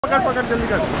पकड़ पकड़ जल्दी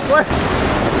कर। ओए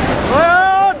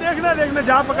ओए देखना देखना,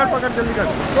 जहाँ पकड़ पकड़ जल्दी कर।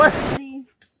 ओए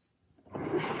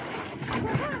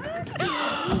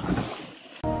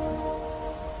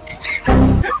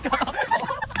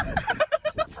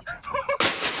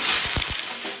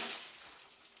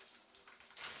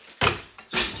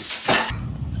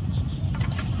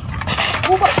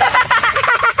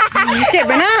จ็บไ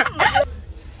หมนะ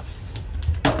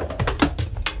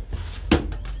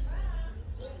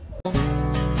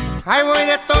Ahí voy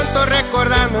de tonto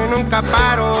recordando y nunca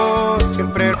paro,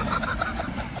 siempre.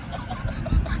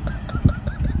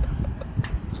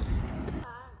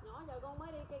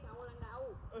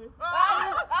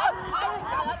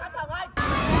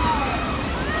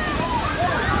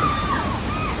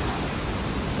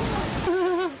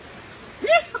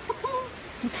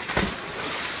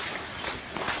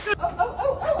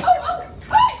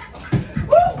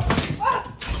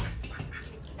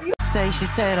 Say she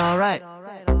said all right.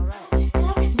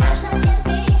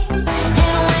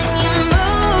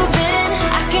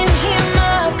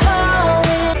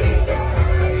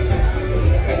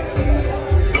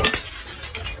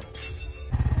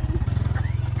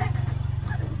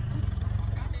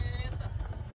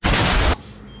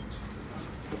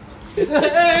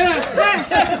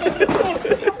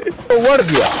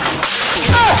 guardia.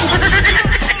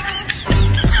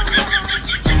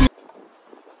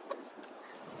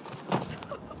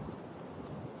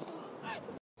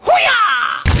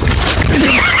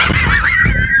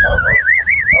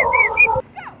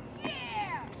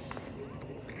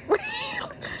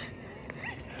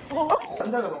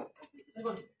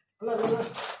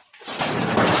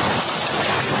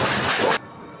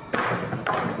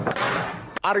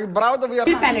 Are you proud of your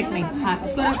palette में हाँ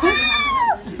इसको रखो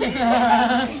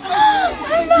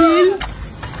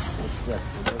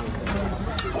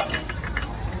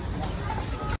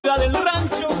del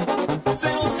rancho se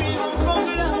nos vino con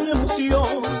gran emoción.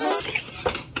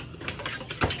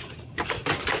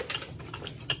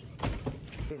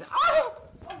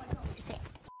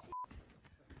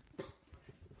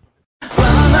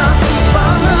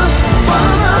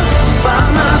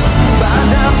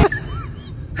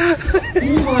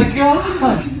 Oh my god!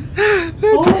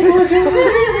 Oh my god!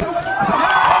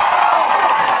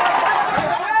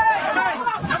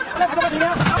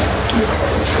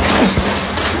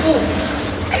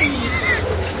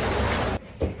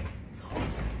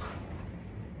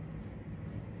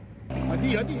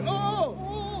 Hadi. Oh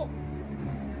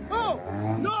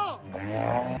no.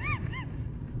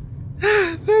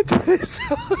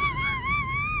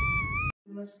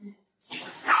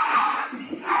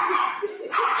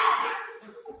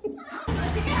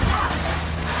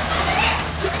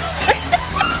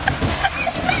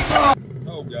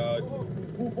 Oh God.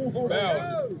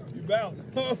 You bowed.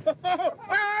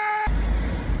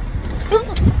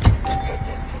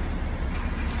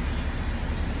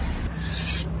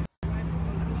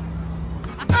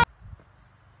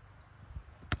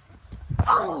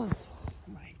 Oh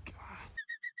my God.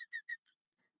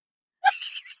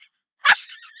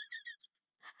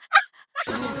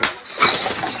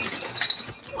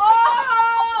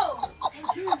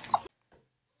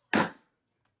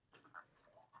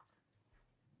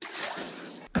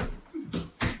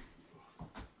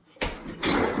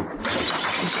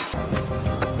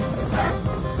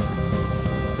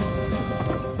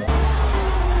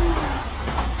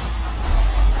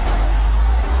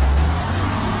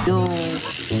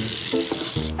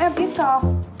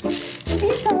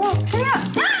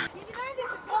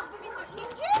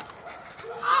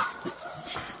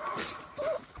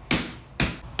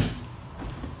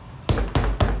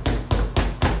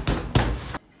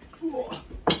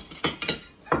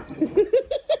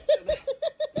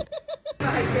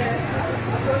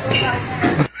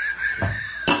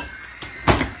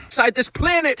 Inside this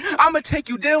planet, I'ma take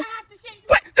you down.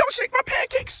 What? Don't shake my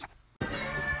pancakes.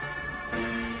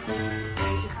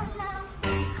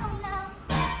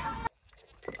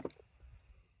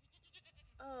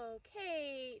 Oh,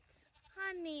 Kate,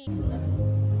 honey.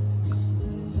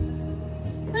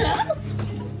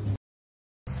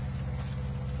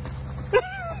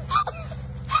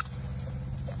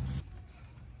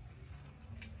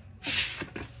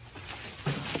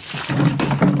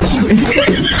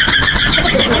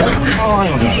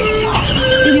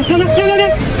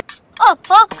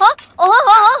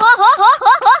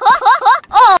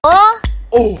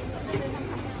 Oh.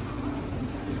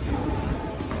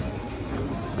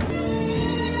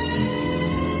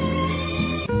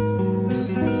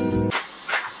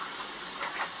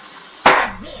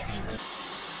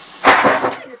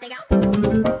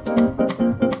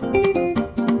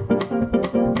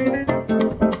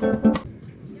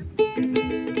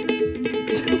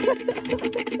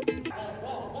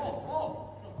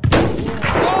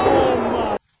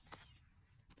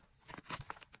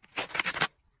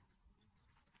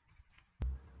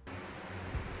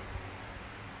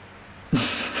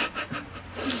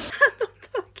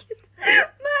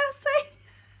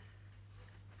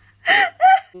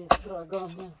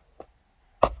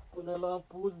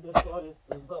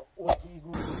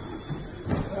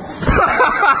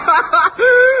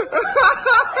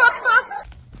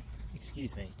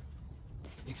 Excuse me.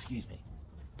 Excuse me.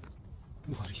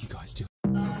 What are you guys doing?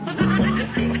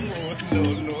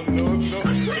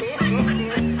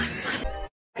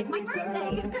 It's my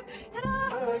birthday! Ta-da!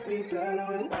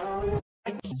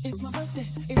 It's my birthday.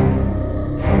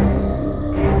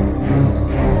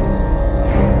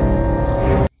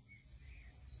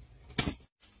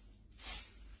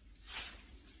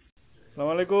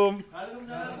 Assalamualaikum.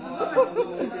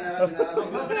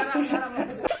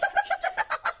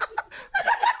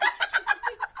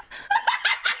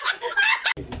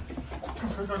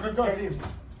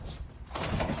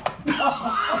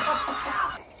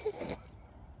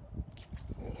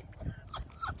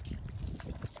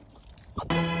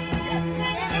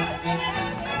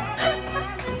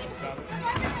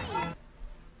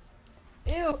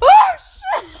 Ew. Oh,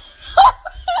 shit!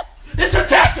 It's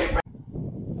attacking me!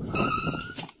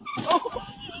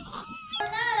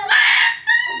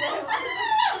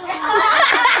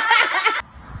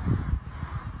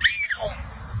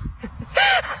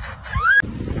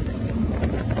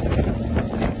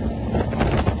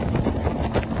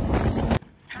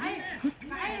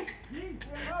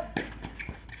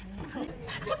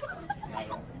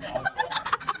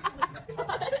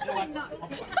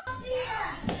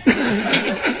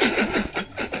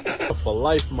 For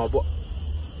life, my boy.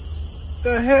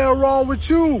 The hell wrong with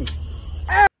you?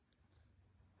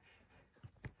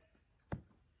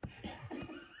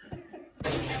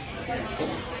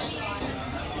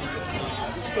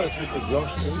 Supposed to be for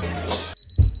Josh,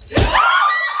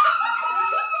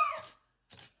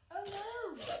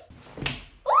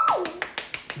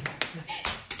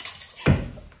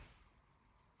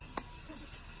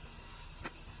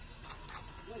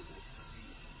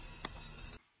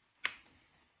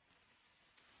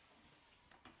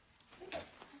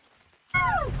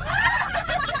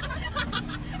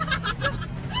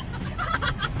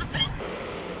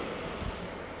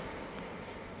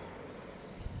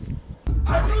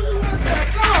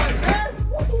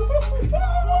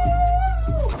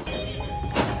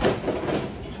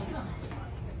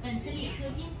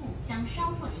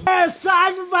 Yes,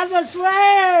 everybody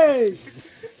sway!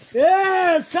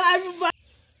 Yes, everybody!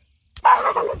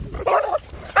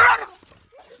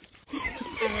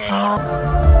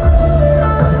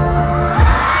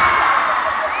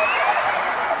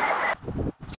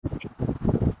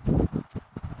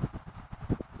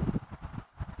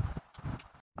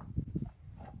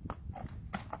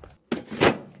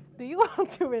 Do you want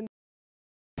to win?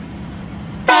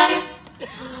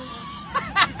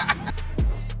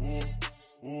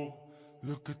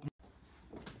 Look at me.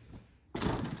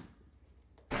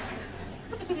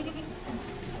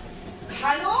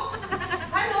 Hallo?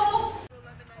 Hallo?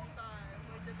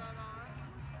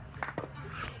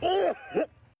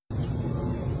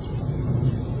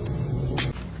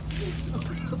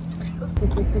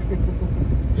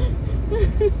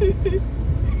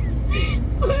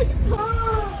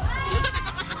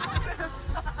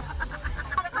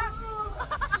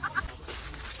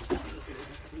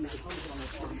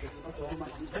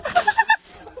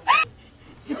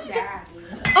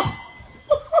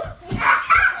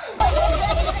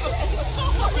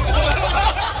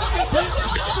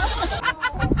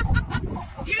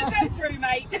 You go through,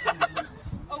 mate.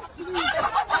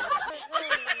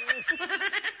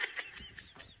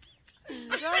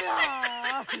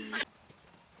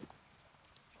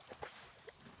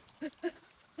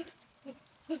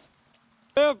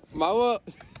 Mau.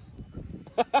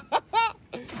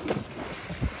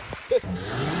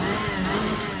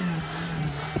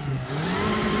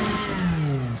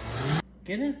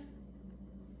 Get it?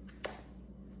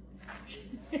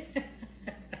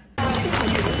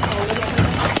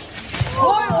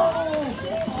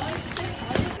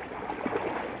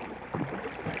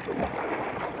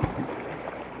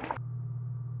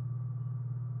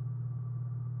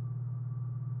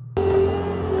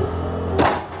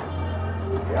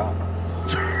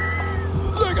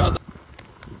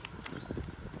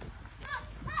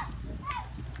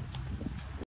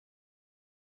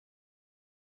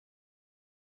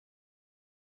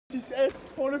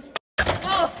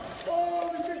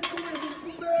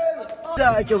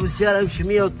 شوف السيارة يمشي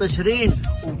 120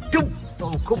 وتب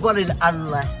وكبر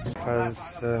الله.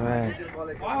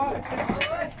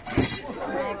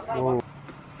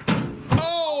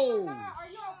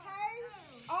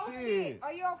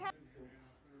 Are you okay?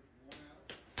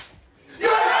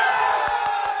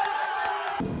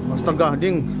 Astaga,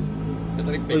 Ding.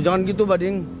 Oi, jangan gitu,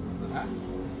 Bading.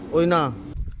 Oi, nah.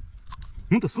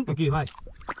 Okay, bye.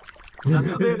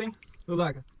 Ding.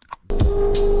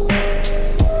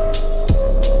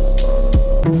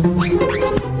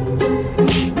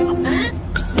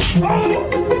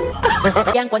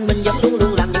 Gian quanh mình vẫn luôn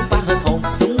luôn làm những pha hơn hồn.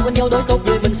 Xung quanh nhau đối tốt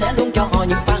vui mình sẽ luôn cho họ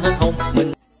những pha hơn hồn.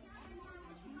 Mình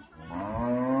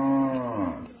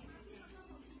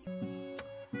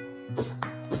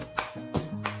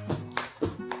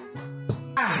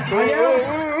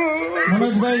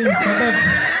Manoj भाई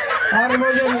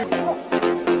harmonium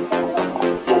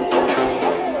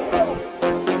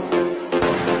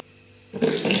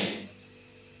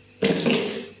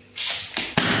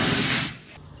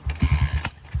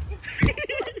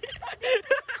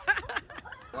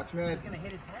Watch your head. He's gonna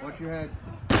hit his head. Watch your head.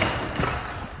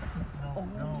 Oh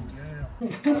no,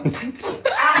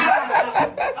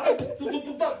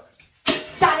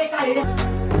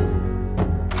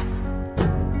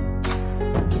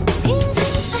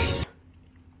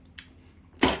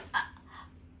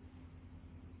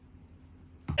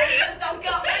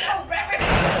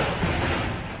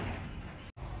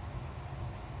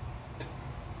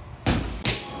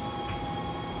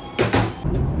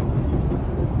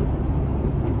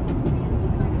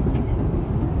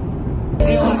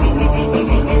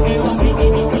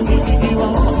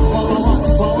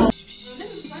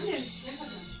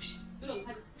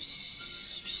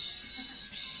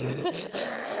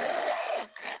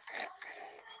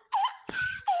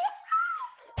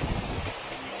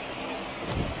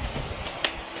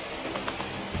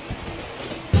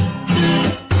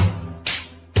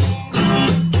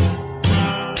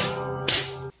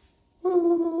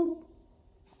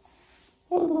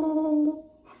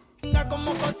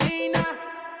 Como cocina.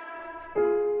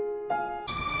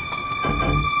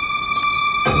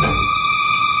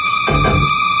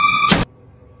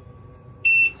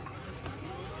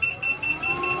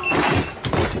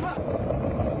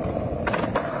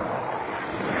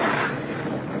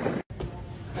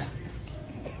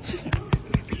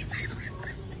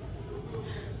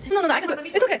 No, I can do it.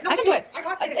 It's okay. I can do it.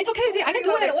 It's okay, Z. I can do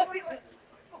it.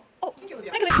 Oh, thank you.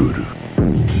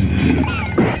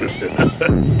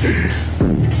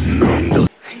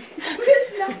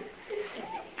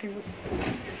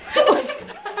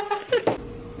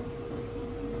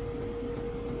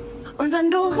 Und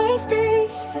wenn du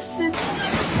richtig verstehst.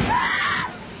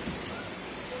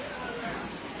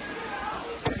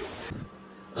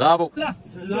 Bravo.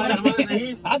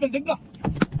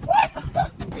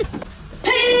 P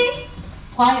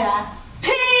还原 P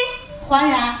还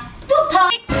原肚子疼。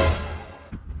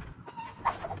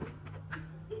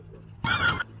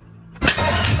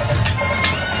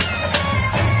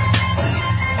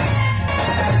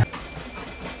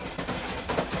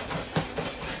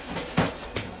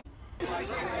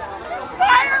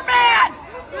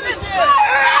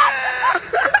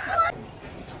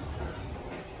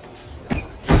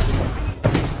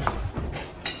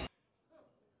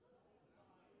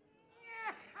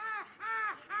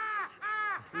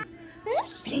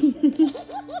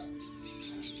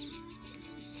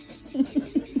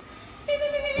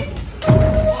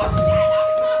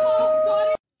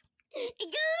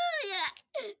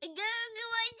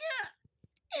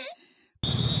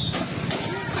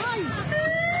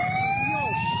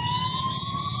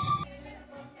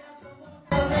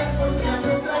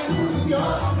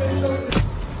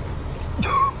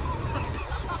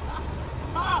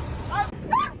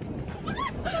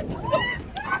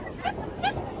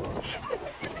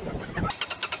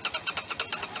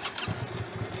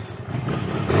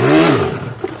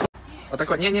Вот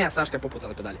такой. Не, Сашка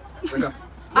попутала педали. Такой.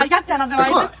 А як це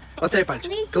називається? Такой. Оцей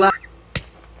пальчик. Клас.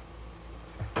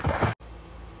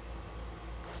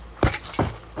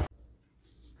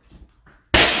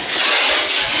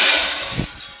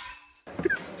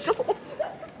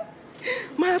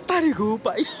 Mata gue,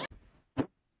 Pak.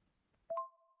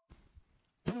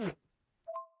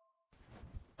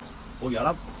 Ôi dở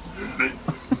lắm.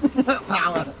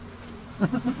 Tao à.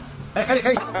 Ê, khai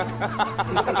đi.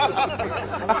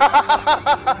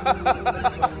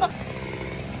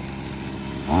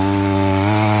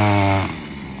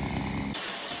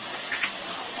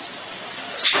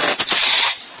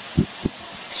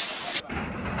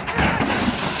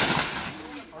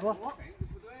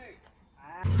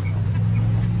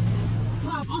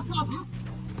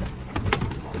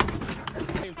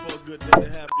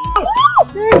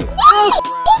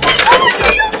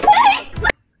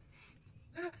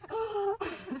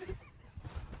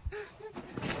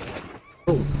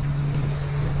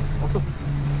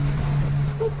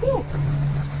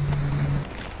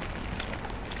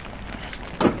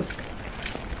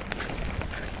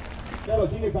 Claro,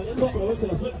 sigue saliendo, aproveche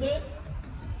la suerte.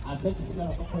 Al ser quizá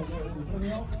la copa de oro de su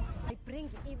premio. I bring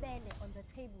Ibele on the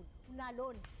table. Una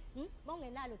alone.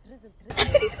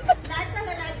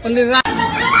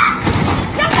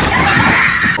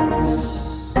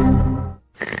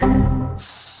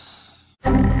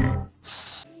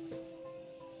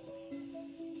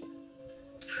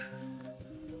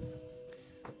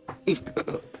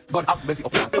 God up basic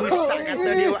operasi. Ustaz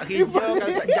kata dia buat kerja, kalau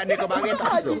tak janda kau bagi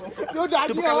tak so.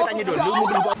 Tu perkara tanya dulu,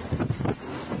 mungkin buat.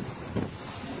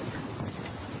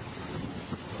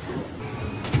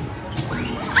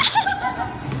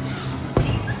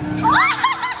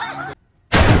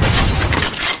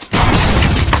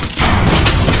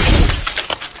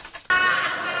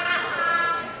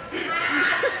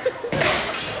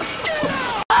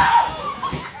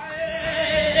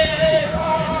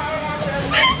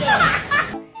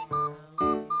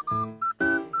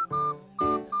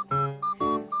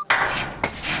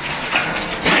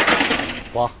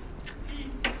 Wah. Pa'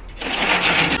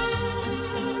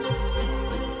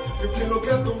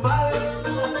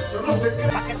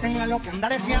 que tenga lo que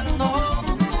anda deseando,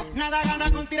 nada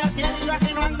gana con tirar tierra y lo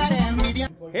ajeno andaré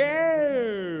envidiando.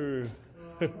 Hey.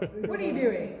 What are you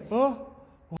doing? Huh?